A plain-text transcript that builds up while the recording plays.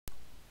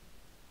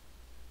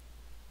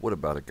What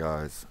about it,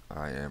 guys?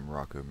 I am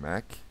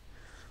RoccoMac.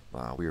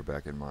 We are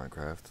back in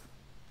Minecraft.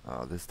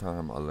 This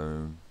time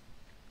alone.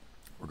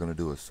 We're gonna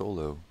do a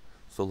solo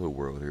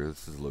world here.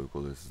 This is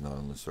local. This is not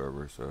on the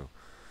server, so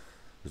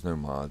there's no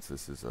mods.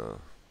 This is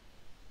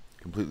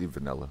completely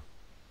vanilla.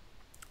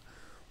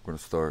 We're gonna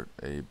start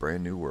a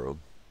brand new world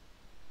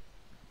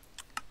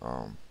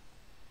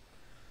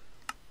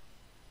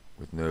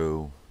with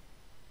no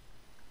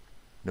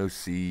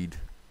seed.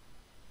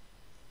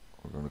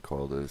 We're gonna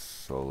call this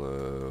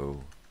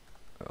solo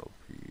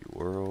LP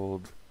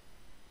world.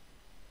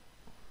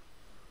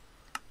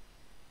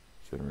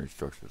 Generate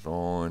structures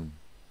on.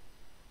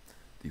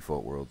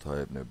 Default world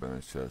type, no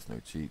bonus chest, no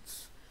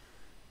cheats,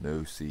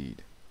 no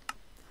seed.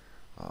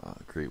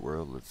 Create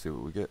world, let's see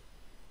what we get.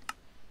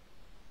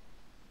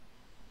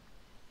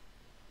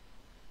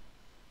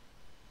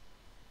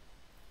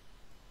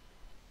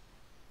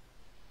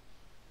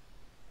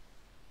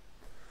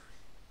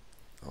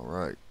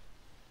 Alright,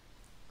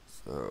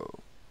 so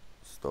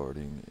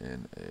starting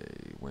in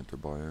a winter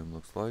biome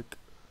looks like.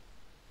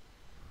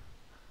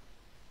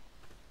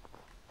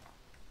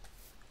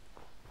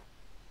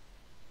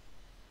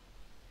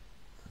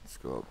 Let's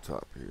go up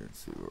top here and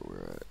see where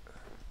we're at.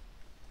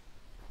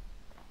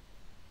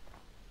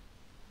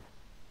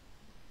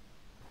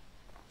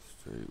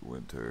 Straight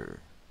winter.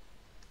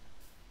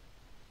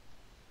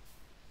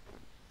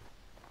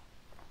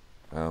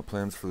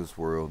 Plans for this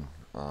world.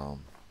 I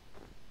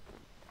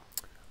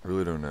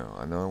really don't know.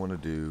 I know I want to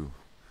do,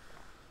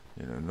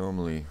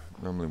 normally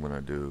when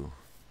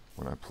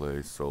I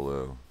play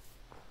solo.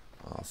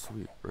 Oh,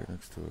 sweet, right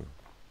next to a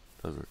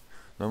desert.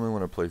 Normally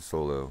when I play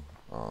solo,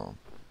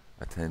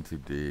 I tend to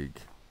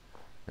dig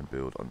and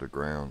build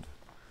underground,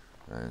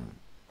 and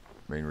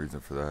main reason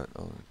for that,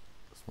 no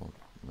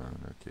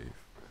cave.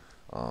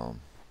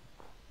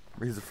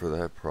 Reason for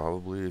that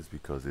probably is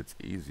because it's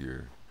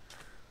easier.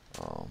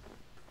 You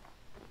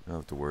don't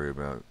have to worry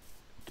about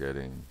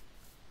getting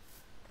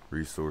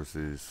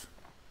resources,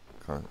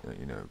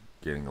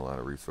 getting a lot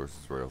of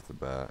resources right off the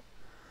bat.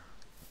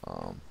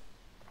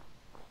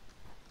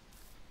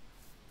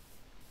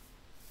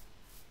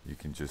 You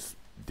can just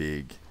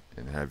dig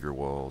and have your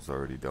walls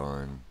already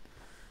done.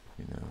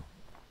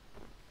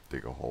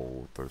 Dig a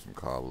hole, throw some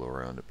cobble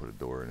around it, put a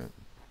door in it,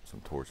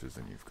 some torches,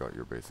 and you've got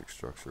your basic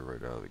structure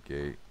right out of the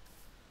gate.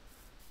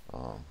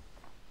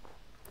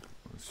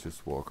 Let's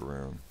just walk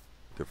around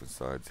different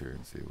sides here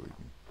and see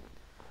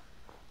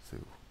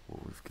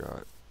what we've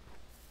got.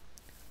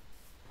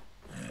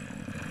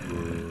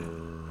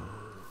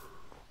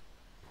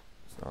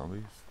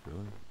 Zombies?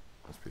 Really?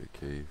 Must be a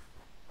cave.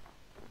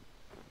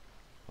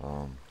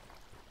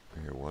 I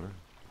hear water.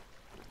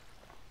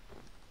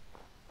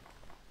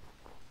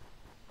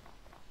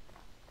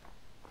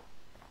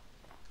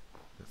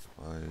 That's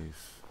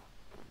ice.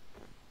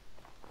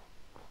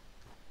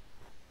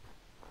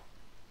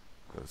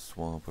 Got a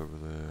swamp over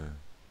there.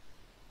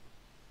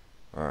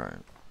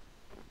 Alright.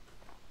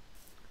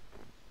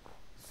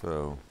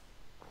 So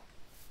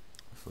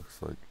this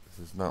looks like this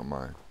is not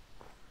my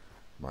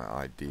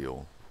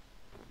ideal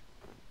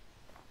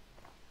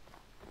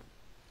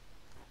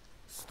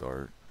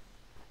start.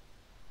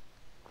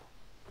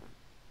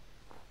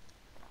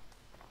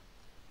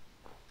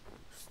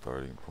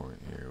 Starting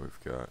point here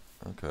we've got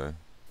okay.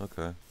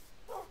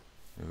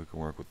 Maybe we can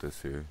work with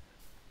this here.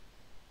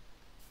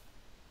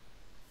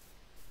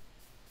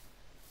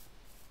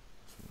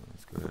 So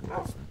let's go ahead and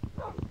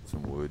get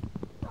some wood,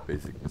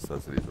 basic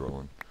necessities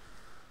rolling.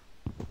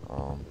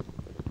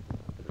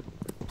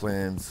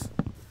 Plans.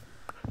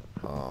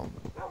 I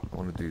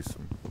want to do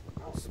some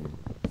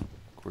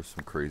of course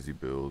some crazy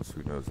builds.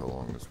 Who knows how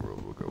long this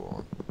world will go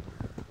on.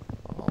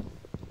 I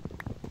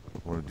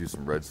want to do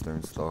some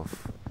redstone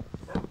stuff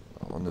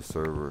on the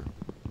server.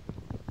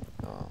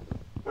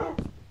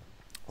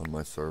 On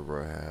my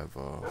server I have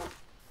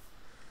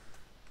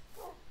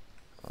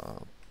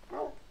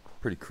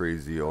pretty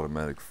crazy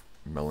automatic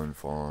melon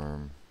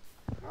farm.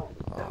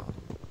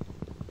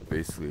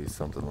 Basically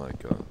something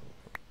like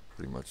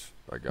pretty much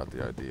I got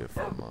the idea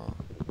from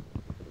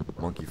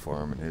Monkey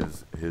Farm and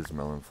his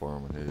melon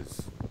farm and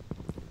his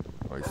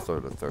he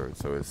started a third,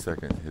 so his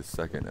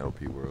second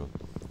LP world,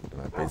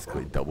 and I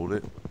basically doubled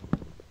it.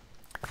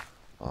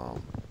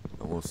 And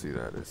we'll see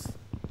that as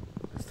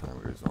time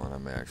goes on. I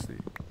may actually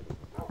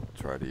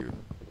try to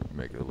even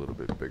make it a little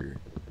bit bigger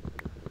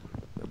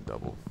than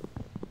double.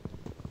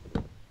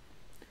 I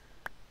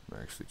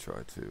may actually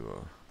try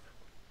to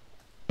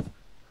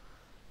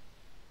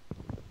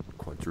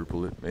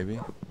quadruple it, maybe,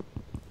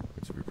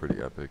 which would be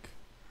pretty epic.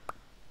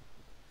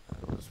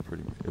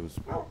 It was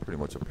pretty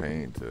much a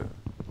pain to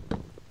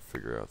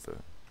figure out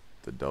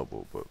the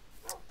double, but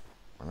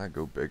why not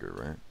go bigger,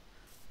 right?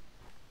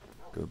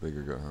 Go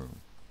bigger, go home.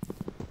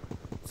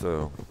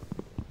 So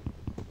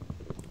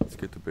let's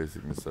get the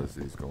basic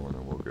necessities going,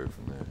 and we'll go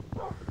from there.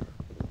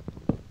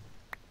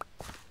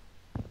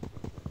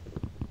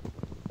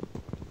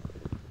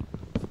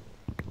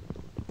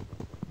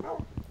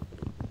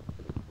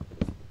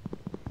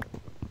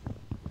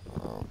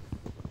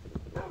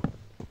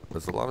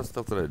 There's a lot of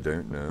stuff that I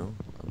don't know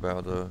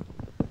about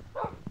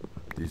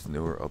these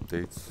newer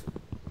updates,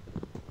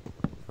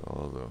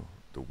 all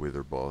the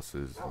wither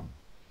bosses and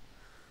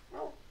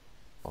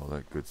all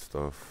that good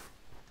stuff.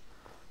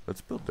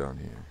 Let's build down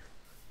here.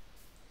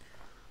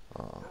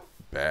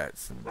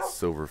 Bats and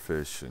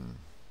silverfish and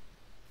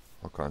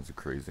all kinds of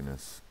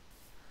craziness.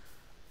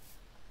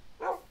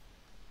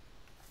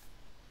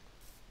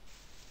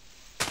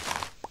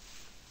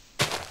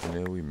 You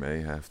know, we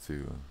may have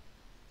to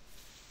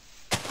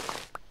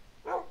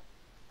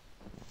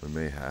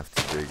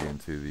dig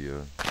into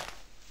the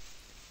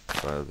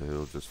side of the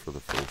hill just for the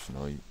first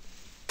night,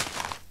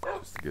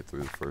 just to get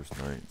through the first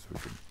night, so we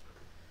can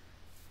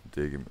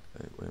dig him.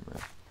 Hey, wait a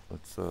minute.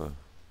 Let's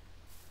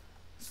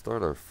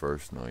start our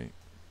first night.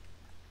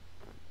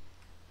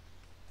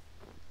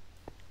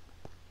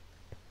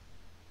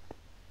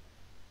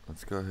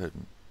 Let's go ahead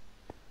and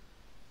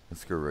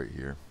let's go right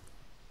here.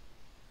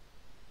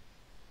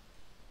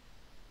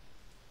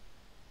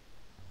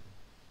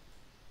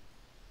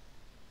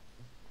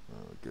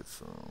 Get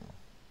some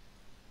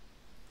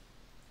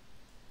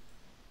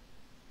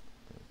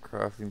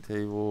crafting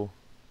table.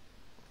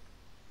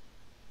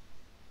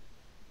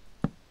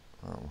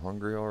 I'm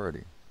hungry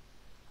already.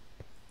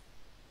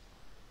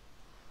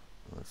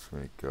 Let's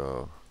make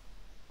some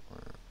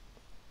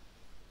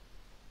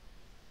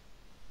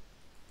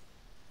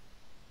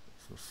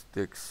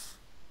sticks.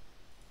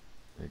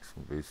 Make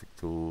some basic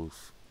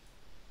tools.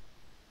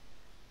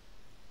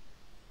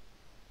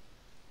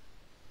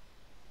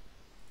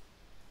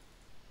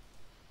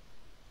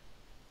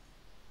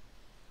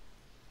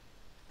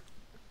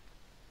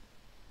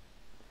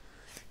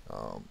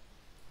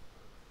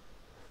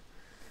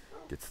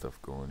 Get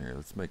stuff going here.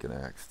 Let's make an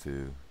axe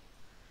too,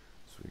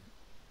 so we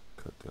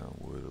cut down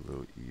wood a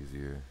little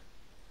easier.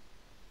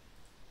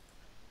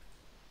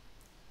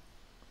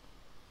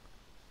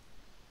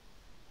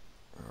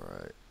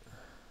 Alright.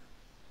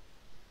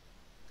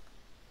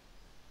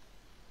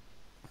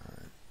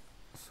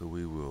 So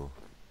we will,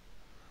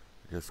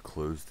 I guess,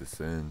 close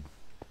this in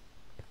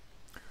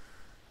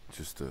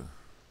just to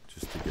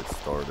get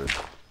started.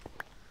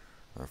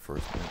 Our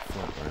first night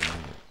front right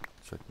now.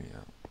 Check me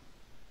out.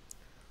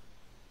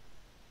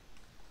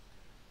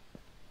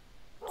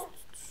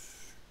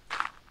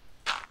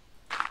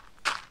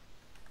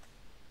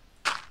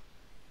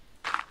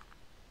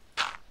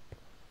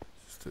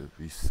 Just to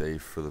be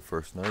safe for the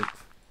first night.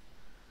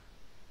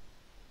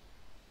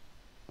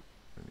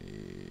 We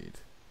need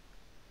to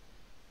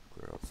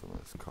clear out some of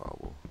this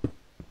cobble.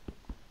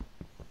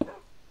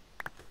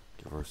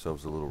 Give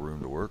ourselves a little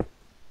room to work.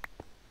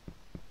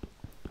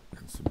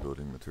 And some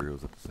building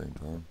materials at the same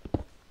time.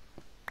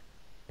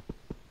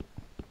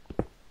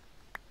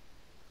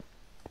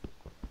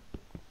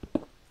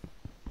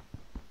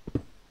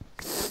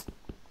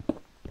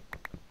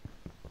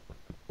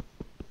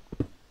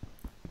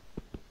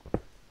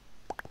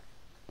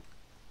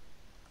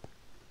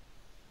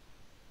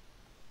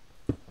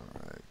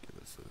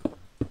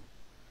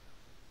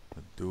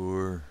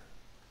 Door.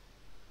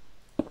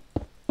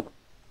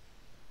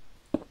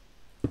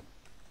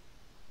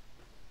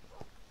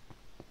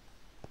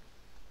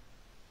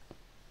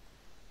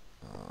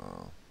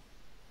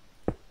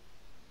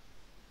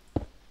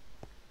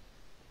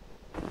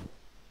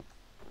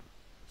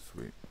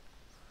 Sweet.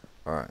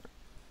 Alright.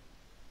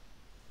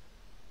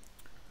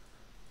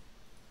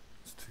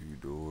 It's 2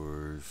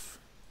 doors.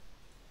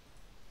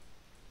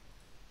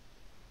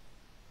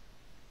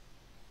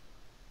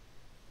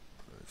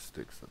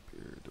 Sticks up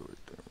here, doors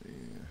down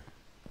here.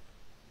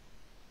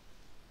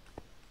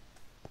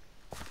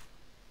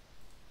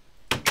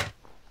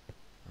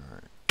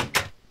 Alright,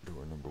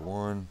 door number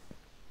 1.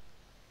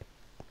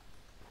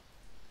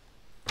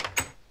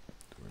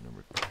 Door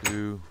number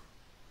 2.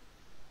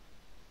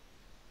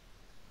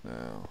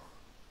 Now,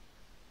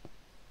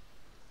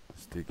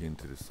 let's dig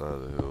into the side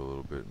of the hill a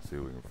little bit and see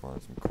if we can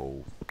find some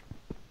coal.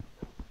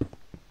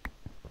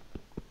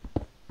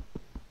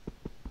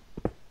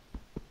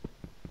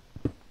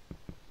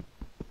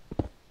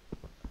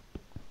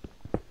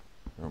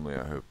 Normally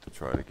I hope to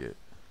try to get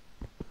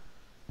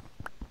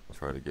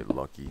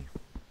lucky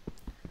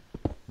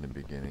in the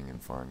beginning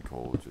and find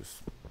coal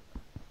just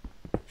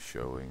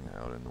showing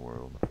out in the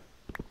world.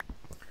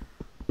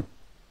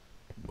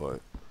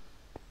 But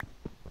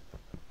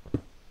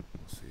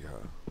we'll see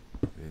how.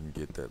 I didn't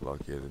get that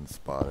lucky. I didn't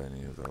spot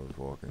any as I was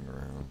walking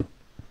around.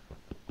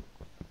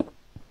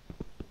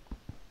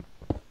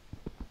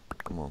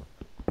 Come on.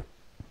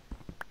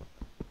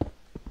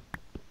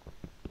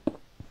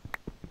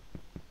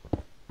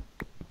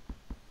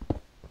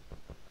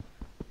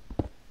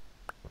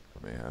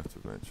 May have to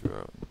venture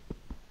out.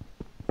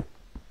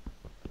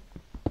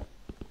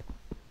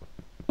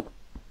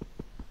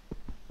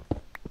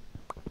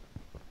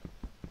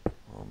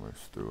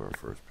 Almost threw our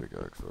first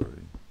pickaxe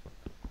already.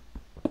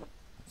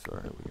 It's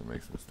alright, we can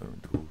make some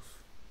stone tools.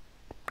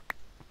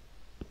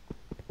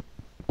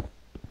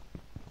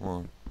 Come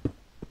on.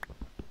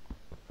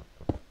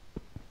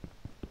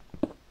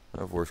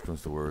 If worst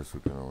comes to worst,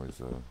 we can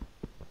always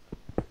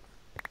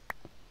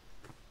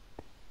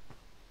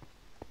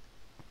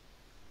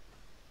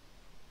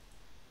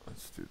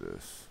let's do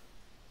this.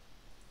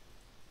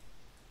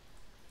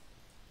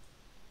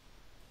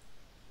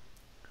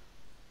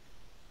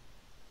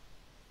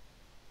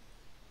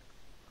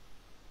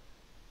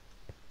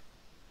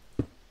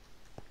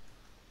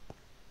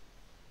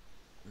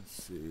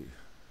 see.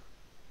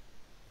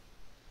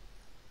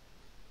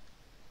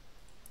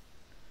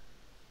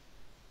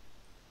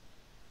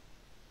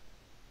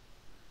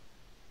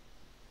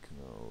 Can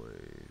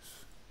always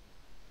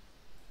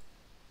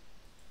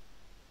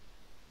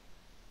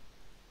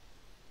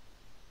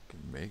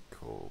make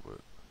coal, but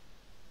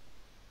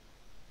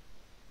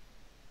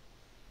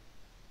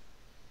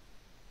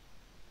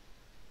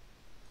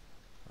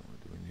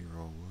do we need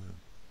raw wood?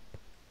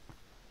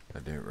 I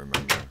didn't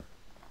remember.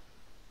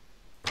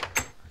 I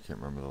can't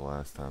remember the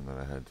last time that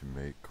I had to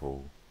make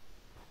coal.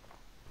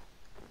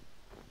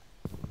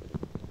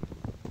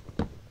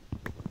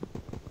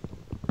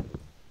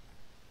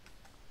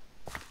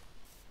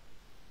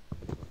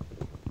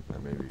 I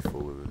may be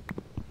full of it.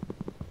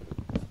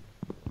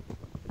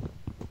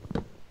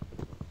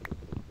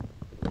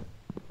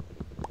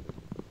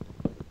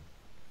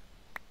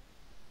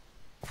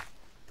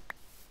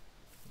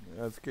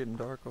 Yeah, it's getting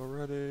dark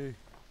already.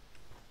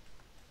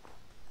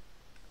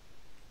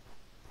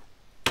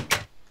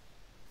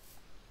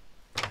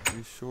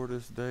 The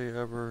shortest day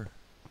ever.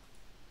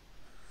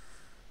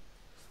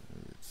 So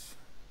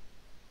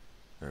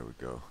there we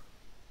go.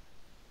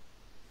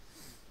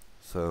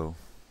 So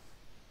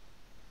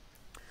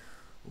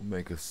we'll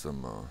make us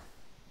some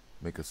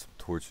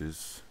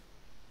torches.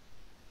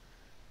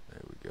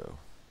 There we go.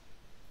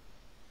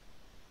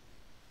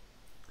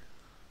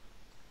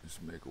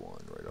 Just make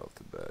one right off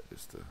the bat,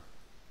 just to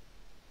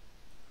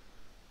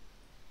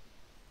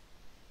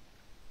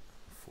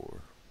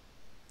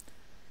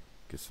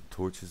get some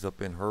torches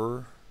up in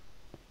her.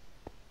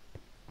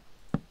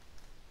 Make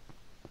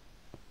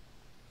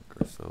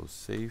ourselves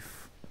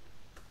safe.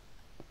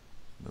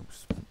 No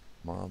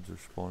mobs are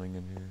spawning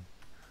in here.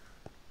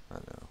 I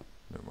know.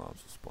 No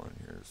mobs will spawn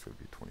in here. It's going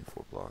to be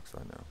 24 blocks,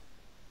 I know.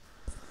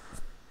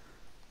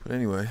 But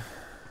anyway,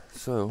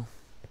 so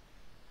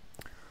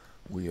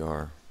we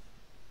are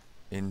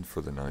in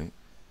for the night.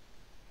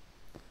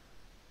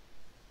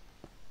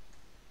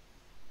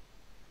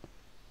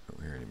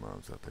 Don't hear any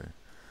mobs out there.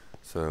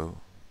 So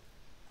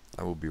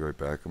I will be right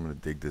back. I'm going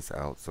to dig this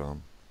out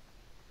some.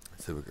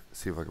 See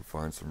if I can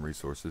find some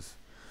resources.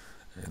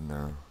 And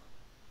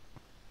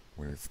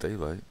when it's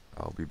daylight,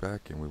 I'll be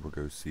back and we will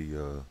go see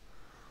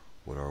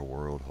what our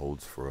world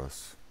holds for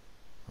us.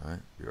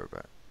 Alright, be right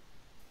back.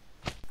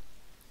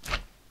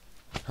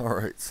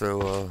 Alright,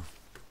 so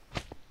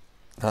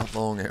not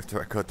long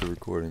after I cut the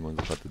recording, I was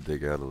about to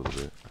dig out a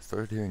little bit. I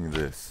started hearing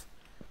this.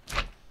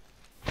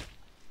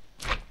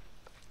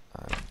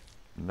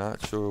 I'm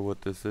not sure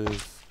what this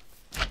is.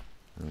 I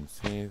don't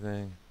see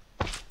anything.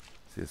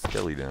 See a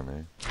skelly down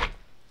there.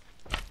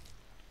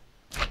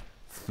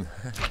 I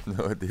have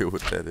no idea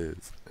what that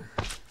is.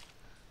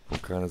 I'm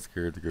kind of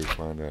scared to go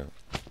find out.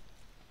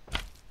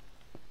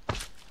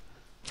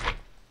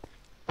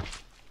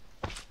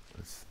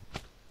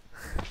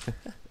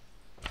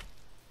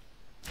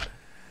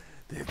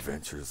 The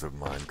adventures of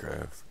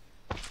Minecraft.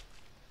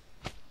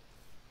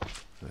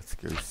 Let's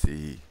go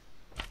see.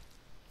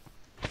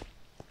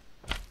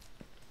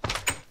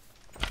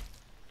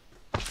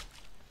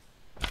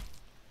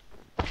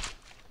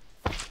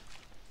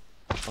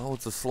 Oh,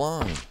 it's a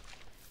slime.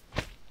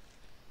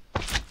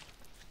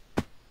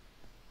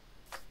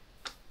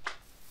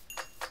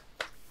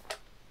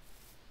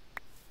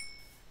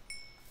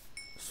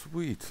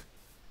 Sweet.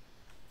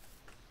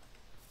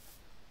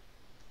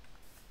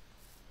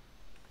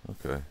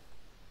 Okay.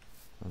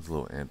 That was a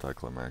little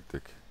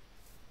anticlimactic.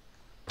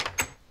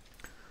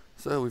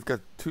 So we've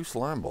got 2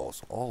 slime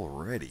balls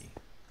already.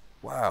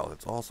 Wow,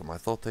 that's awesome. I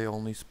thought they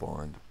only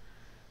spawned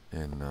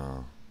in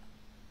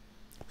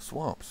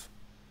swamps.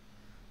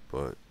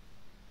 But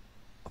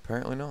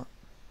apparently not.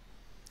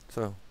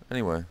 So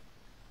anyway,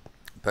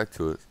 back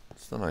to it.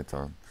 It's the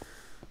nighttime.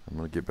 I'm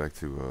gonna get back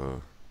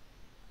to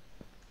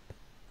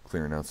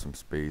clearing out some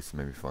space,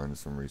 maybe finding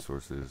some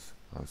resources.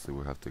 Obviously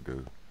we'll have to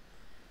go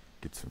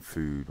get some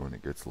food when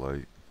it gets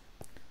light.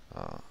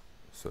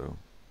 So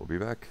we'll be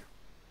back.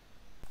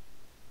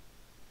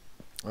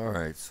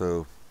 Alright,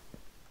 so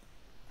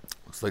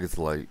looks like it's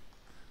light,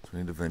 so we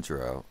need to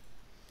venture out.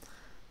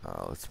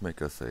 Let's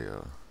make us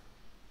a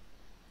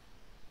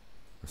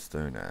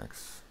stone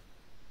axe.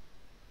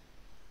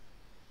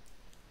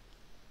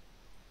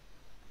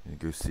 And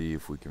go see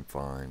if we can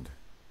find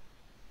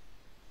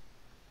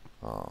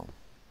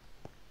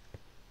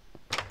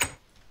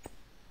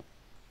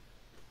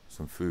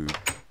some food.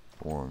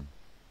 One.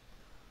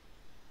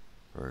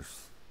 First,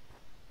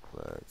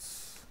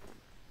 let's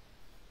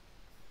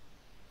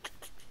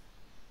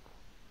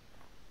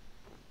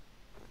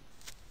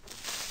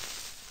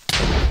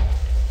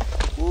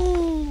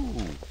woo!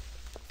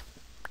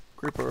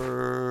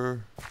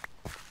 Creeper.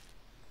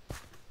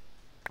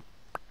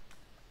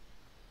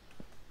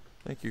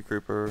 Thank you,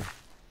 Creeper.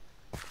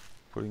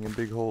 Putting a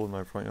big hole in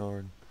my front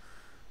yard.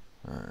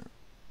 Alright.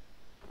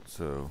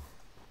 So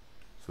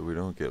we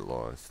don't get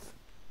lost.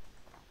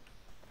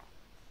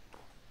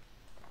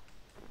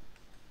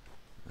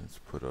 Let's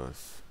put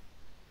us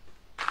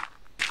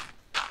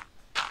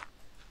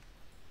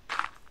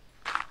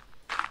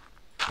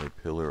a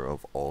pillar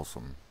of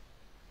awesome.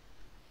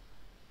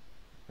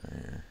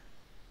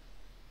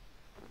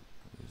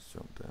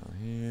 Jump down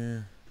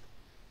here.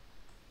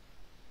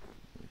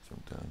 Let me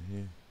jump down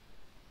here.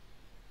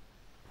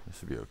 This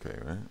should be okay,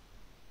 right?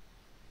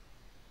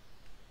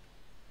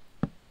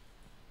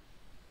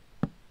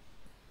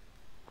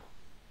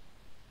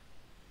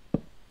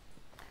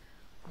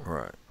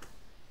 Alright.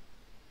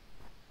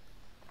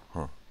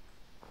 Huh.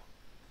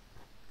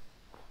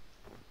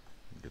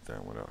 Get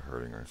that without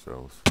hurting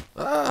ourselves.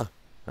 Ah!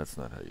 That's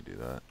not how you do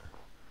that.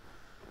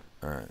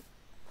 Alright.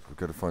 So we've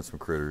got to find some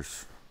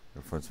critters.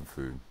 Gotta find some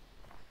food.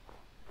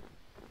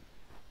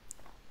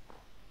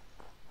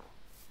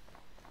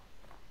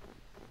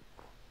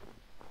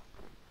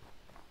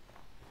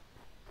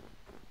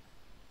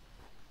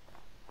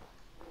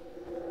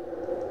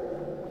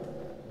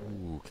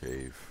 Ooh,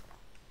 cave.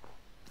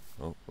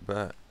 Oh, a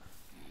bat.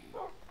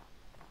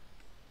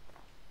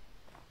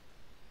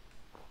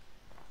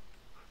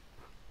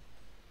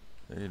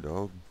 Hey,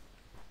 dog.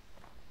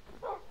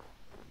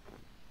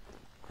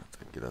 Have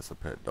to get us a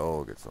pet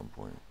dog at some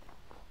point.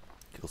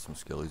 Kill some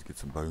skellies, get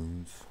some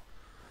bones.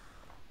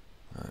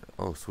 Alright.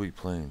 Oh, sweet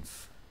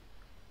plains.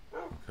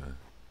 Okay.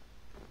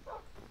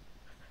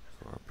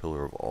 So our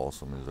pillar of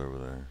awesome is over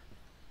there.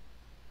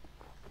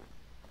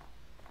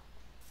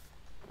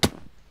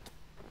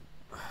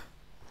 I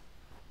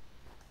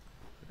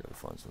gotta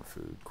find some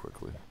food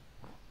quickly.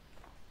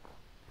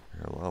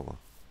 Here, lava.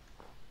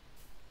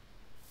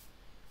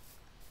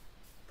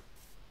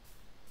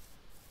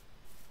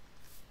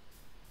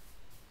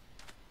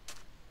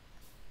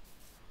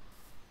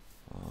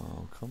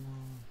 Oh, come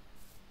on.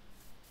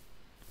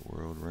 The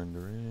world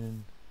render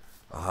in.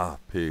 Ah,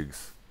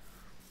 pigs.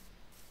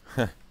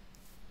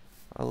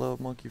 I love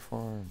Monkey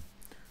Farm.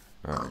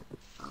 Alright.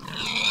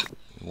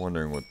 I'm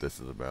wondering what this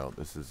is about.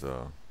 This is,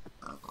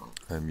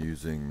 I'm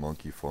using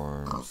Monkey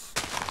Farm's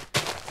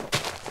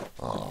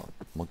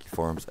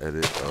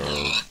edit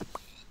of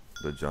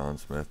the John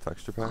Smith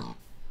texture pack.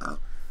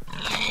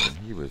 And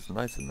he was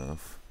nice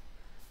enough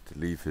to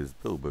leave his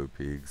Bilbo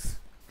pigs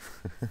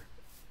in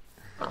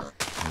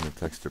the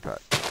texture pack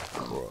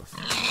for us.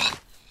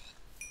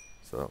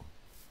 So,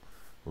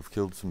 we've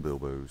killed some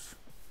Bilbos.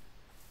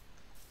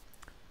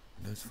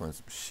 Let's find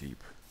some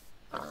sheep.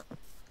 But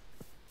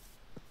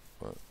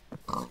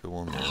let's go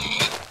one more.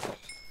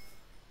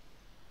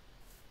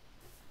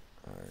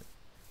 Alright,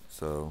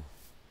 so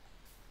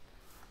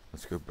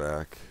let's go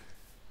back.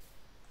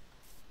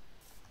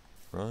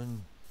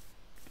 Run?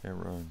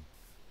 Can't run.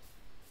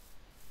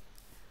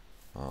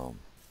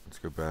 Let's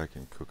go back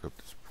and cook up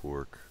this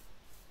pork.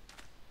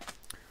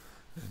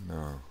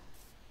 And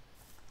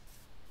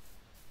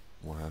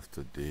we'll have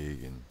to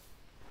dig, and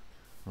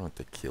I don't have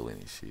to kill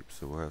any sheep,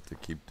 so we'll have to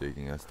keep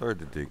digging. I started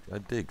to dig. I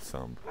dig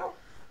some,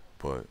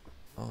 but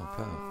oh,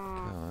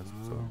 cow, that's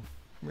what's up.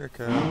 Come here,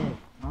 cow.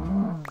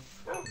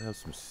 Have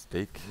some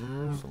steak,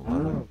 some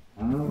lemon.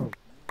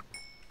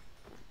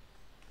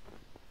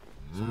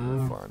 So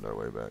we'll find our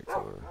way back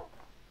to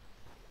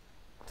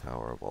the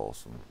Tower of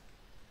Awesome.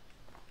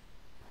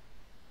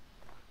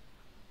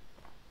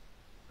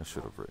 I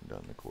should have written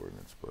down the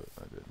coordinates, but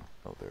I didn't.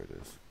 Oh, there it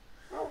is.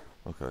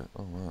 Okay.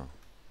 Oh, wow.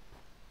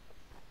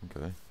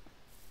 Okay.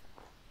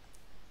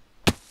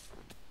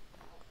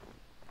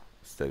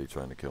 Steady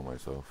trying to kill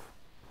myself.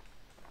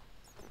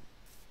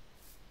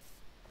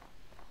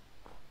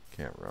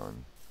 Can't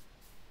run.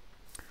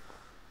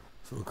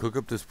 So we'll cook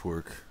up this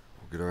pork.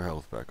 We'll get our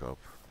health back up.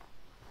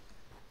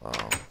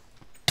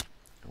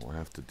 And we'll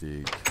have to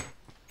dig.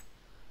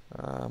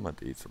 I'm about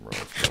to eat some raw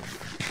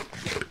stuff.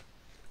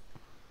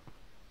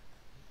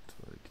 So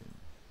I can.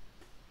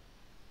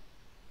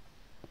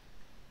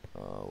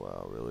 Oh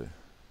wow, really?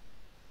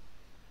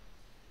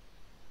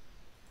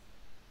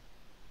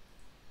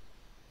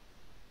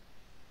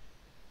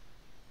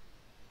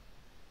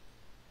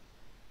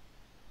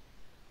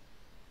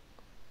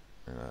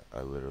 And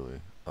I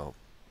literally. Oh,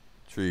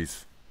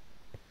 trees.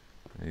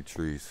 I need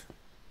trees.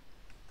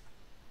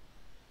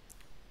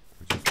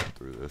 We just went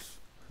through this.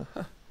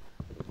 Oh,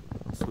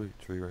 sweet,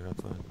 tree right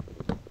outside.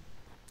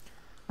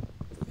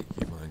 Thank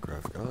you,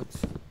 Minecraft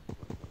gods.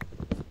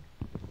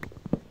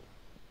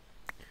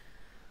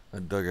 I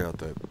dug out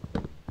that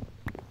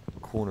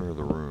corner of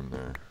the room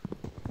there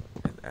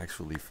and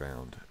actually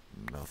found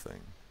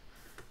nothing.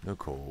 No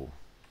coal,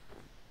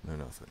 no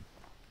nothing.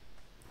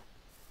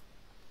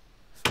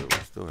 So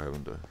we're still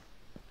having to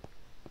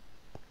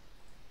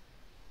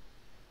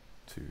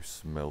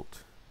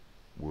smelt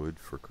wood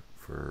for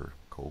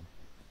coal.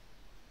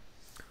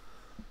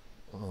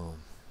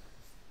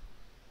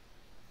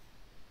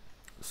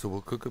 So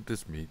we'll cook up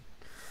this meat.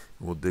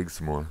 We'll dig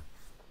some more.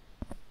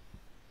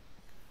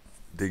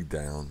 Dig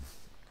down.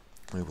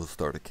 And we'll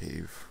start a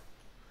cave.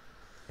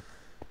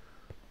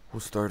 I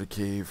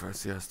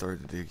see I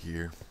started to dig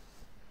here.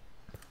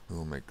 We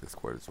won't make this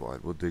quite as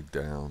wide. We'll dig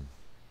down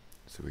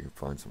so we can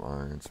find some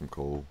iron, some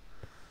coal,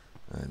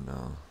 and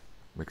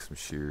make some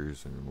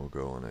shears, and then we'll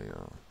go on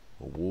a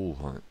wool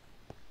hunt.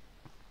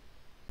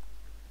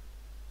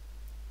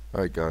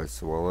 Alright guys,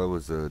 so while I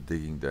was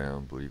digging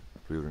down, believe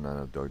it or not,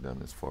 I've dug down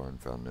this far and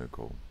found no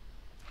coal.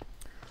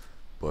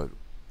 But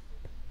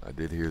I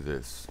did hear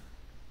this.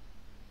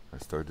 I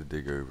started to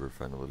dig over,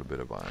 found a little bit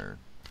of iron.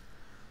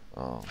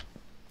 But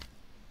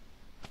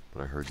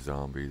I heard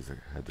zombies. I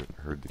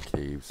heard the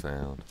cave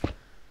sound.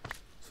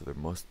 So there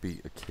must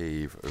be a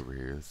cave over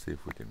here. Let's see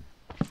if we can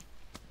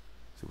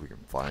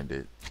find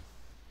it.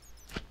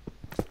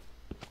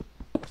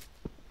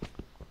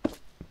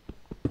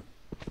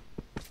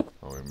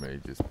 Oh, it may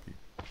just be.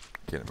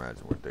 Can't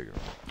imagine we're digging on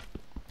it.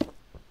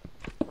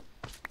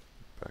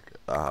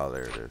 Ah,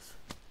 there it is.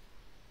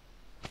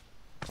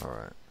 All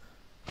right.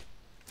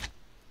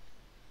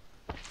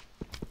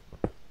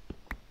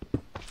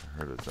 I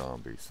heard a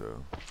zombie,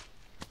 so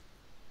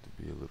to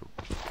be a little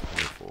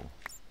careful.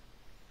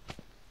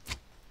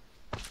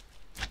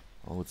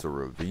 Oh, it's a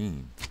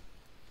ravine.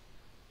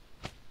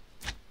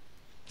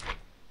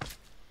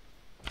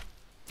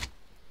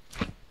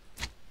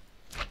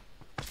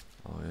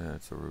 Oh yeah,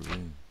 it's a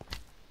ravine.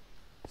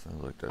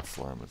 Sounds like that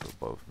slime is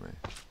above me.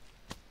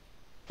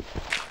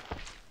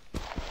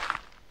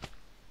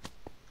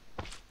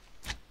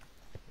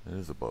 It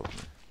is above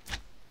me.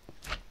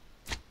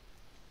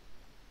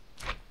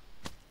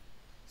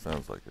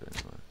 Sounds like it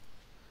anyway.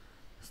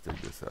 Let's dig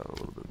this out a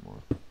little bit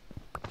more.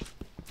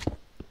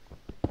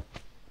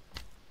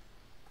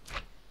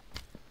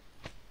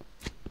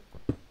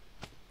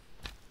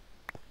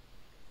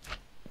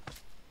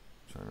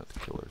 Try not to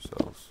kill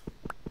ourselves.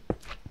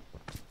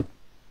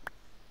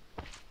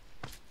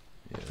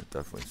 Yeah, it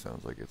definitely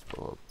sounds like it's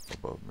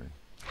above me.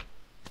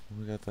 What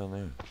do we got down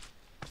there?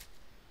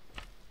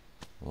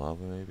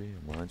 Lava maybe?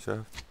 A mine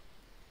shaft?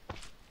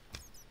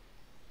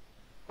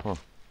 Huh.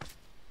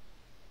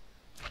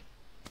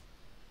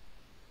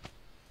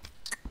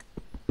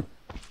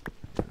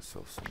 Get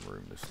myself some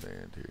room to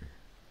stand here.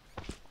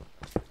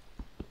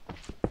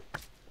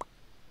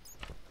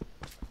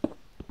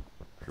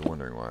 If you're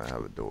wondering why I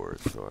have a door,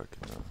 it's so I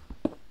can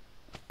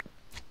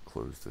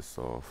close this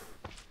off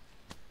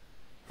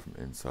from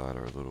inside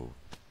our little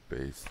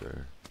base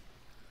there.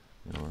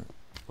 You know what?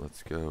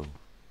 Let's go.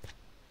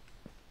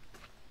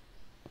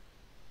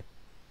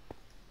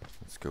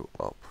 Let's go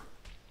up.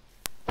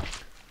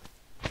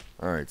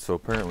 Alright, so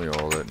apparently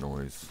all that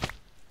noise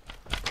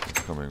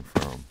is coming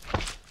from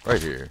right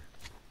here.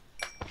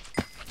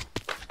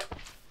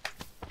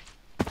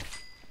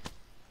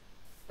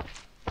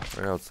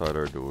 Right outside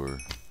our door.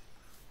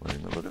 Wait a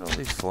minute, look at all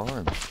these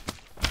slimes.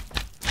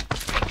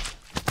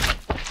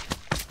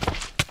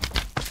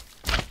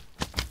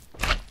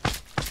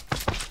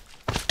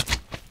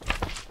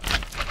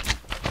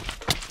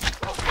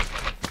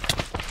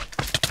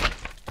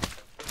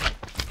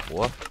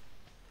 What?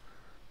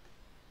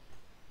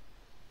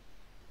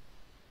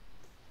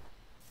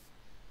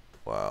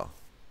 Wow.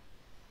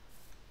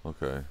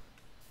 Okay.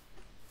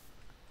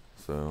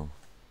 So,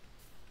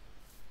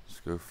 let's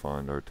go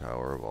find our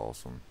Tower of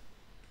Awesome.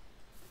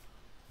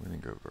 We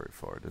didn't go very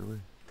far, did we?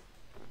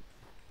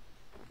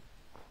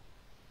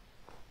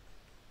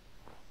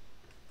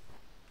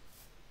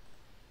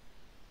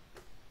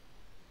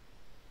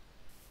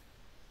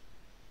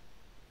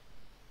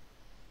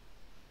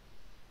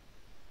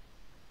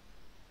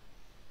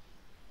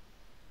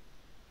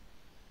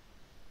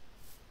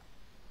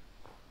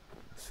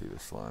 See the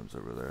slimes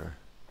over there.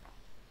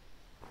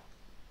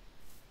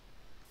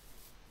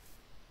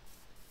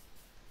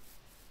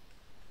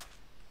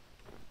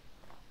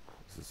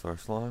 Is this our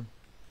slime?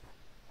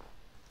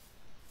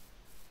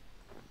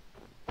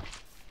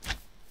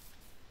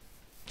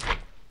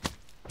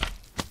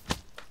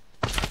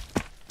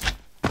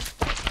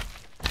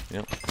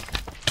 Yep.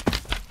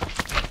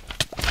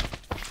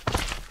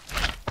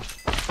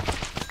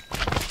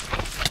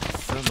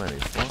 So many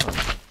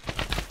slimes.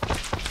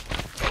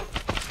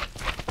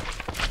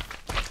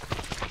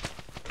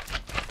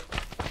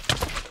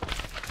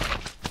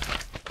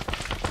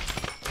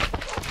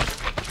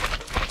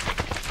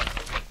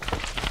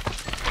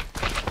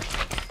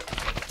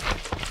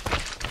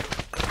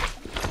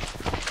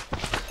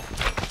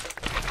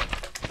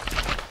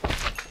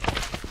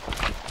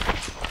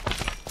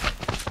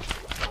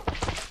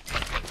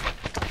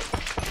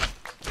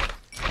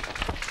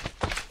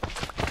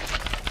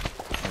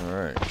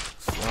 Alright,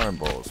 slime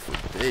balls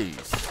for days.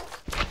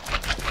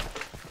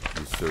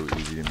 It's so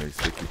easy to make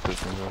sticky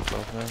pistons and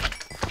stuff now.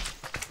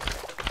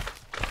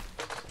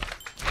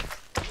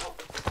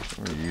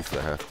 We used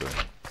to have to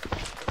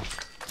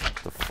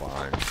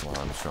find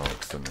slime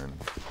chunks and then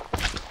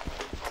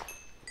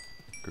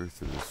go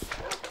through this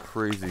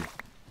crazy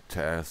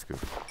task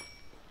of...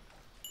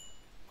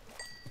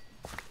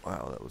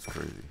 Wow, that was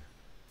crazy.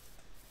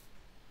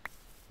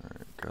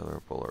 Alright, gather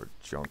up all our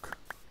junk.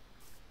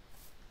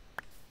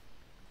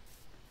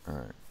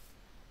 Alright.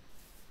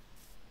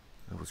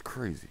 That was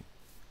crazy.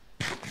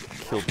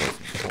 Killed by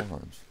some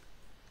slimes.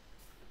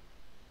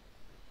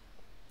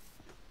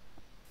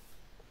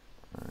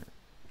 Alright.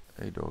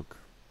 Hey, dog.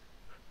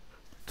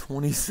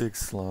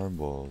 26 slime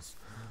balls.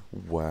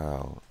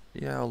 Wow.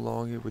 Yeah, how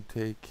long it would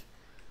take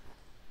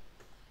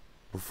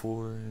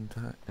before in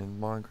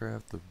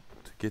Minecraft to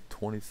get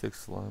 26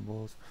 slime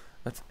balls?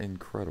 That's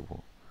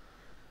incredible.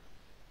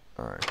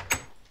 Alright.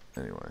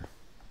 Anyway.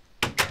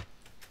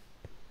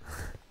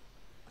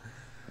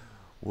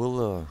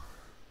 We'll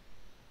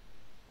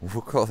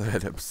call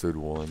that episode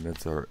 1.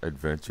 That's our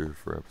adventure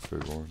for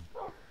episode 1.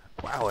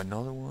 Wow,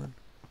 another one.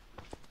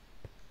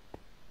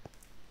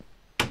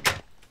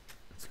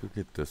 Let's go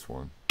get this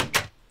one,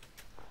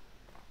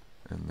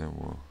 and then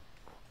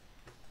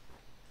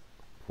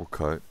we'll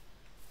cut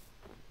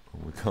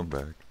when we come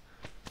back.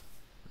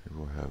 Maybe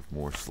we'll have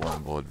more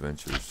slime ball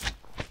adventures.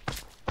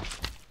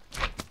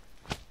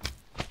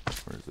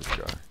 Where's this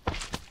guy?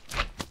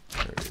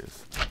 There he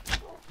is.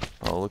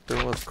 Oh, look,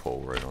 there was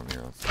coal right on the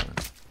outside.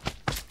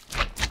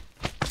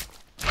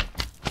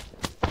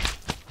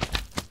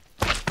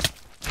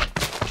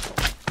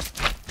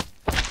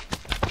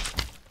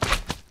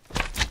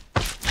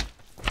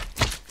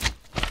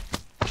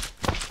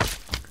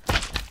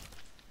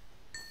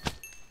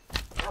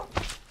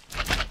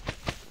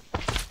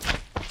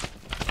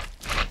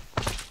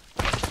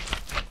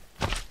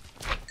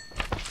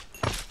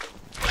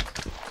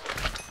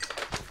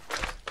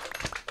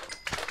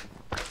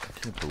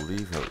 I can't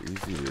believe how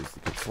easy it is to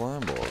get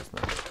slime balls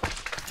now.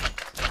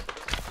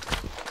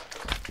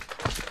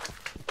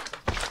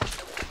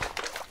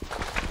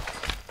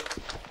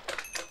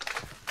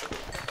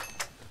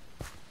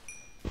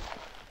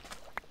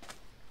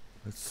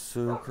 That's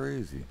so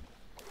crazy.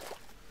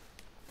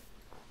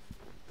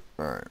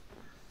 Alright.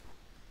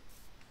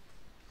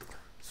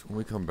 So when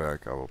we come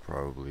back, I will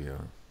probably, I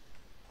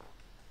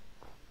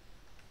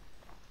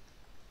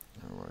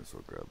might as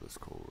well grab this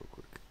coal real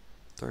quick.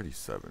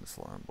 37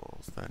 slime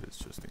balls. That is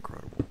just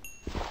incredible.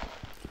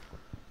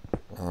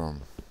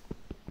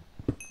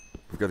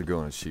 We've got to go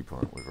on a sheep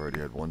hunt. We've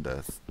already had one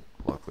death.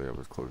 Luckily, I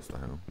was close to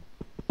home.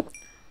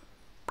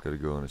 Got to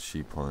go on a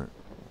sheep hunt.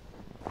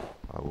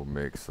 I will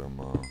make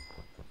some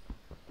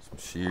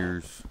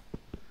shears.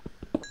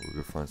 We'll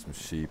go find some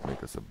sheep,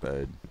 make us a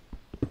bed,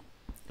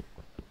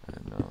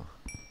 and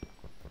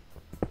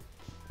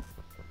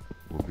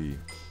we'll be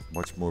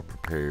much more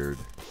prepared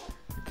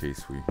in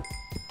case we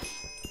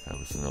have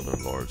us another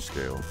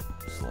large-scale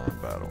slime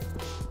battle.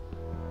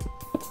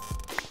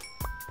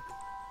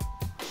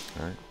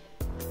 Alright,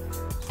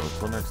 so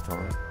until next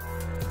time,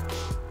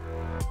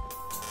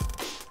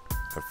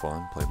 have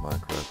fun, play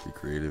Minecraft, be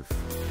creative.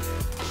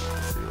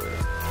 See you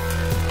later.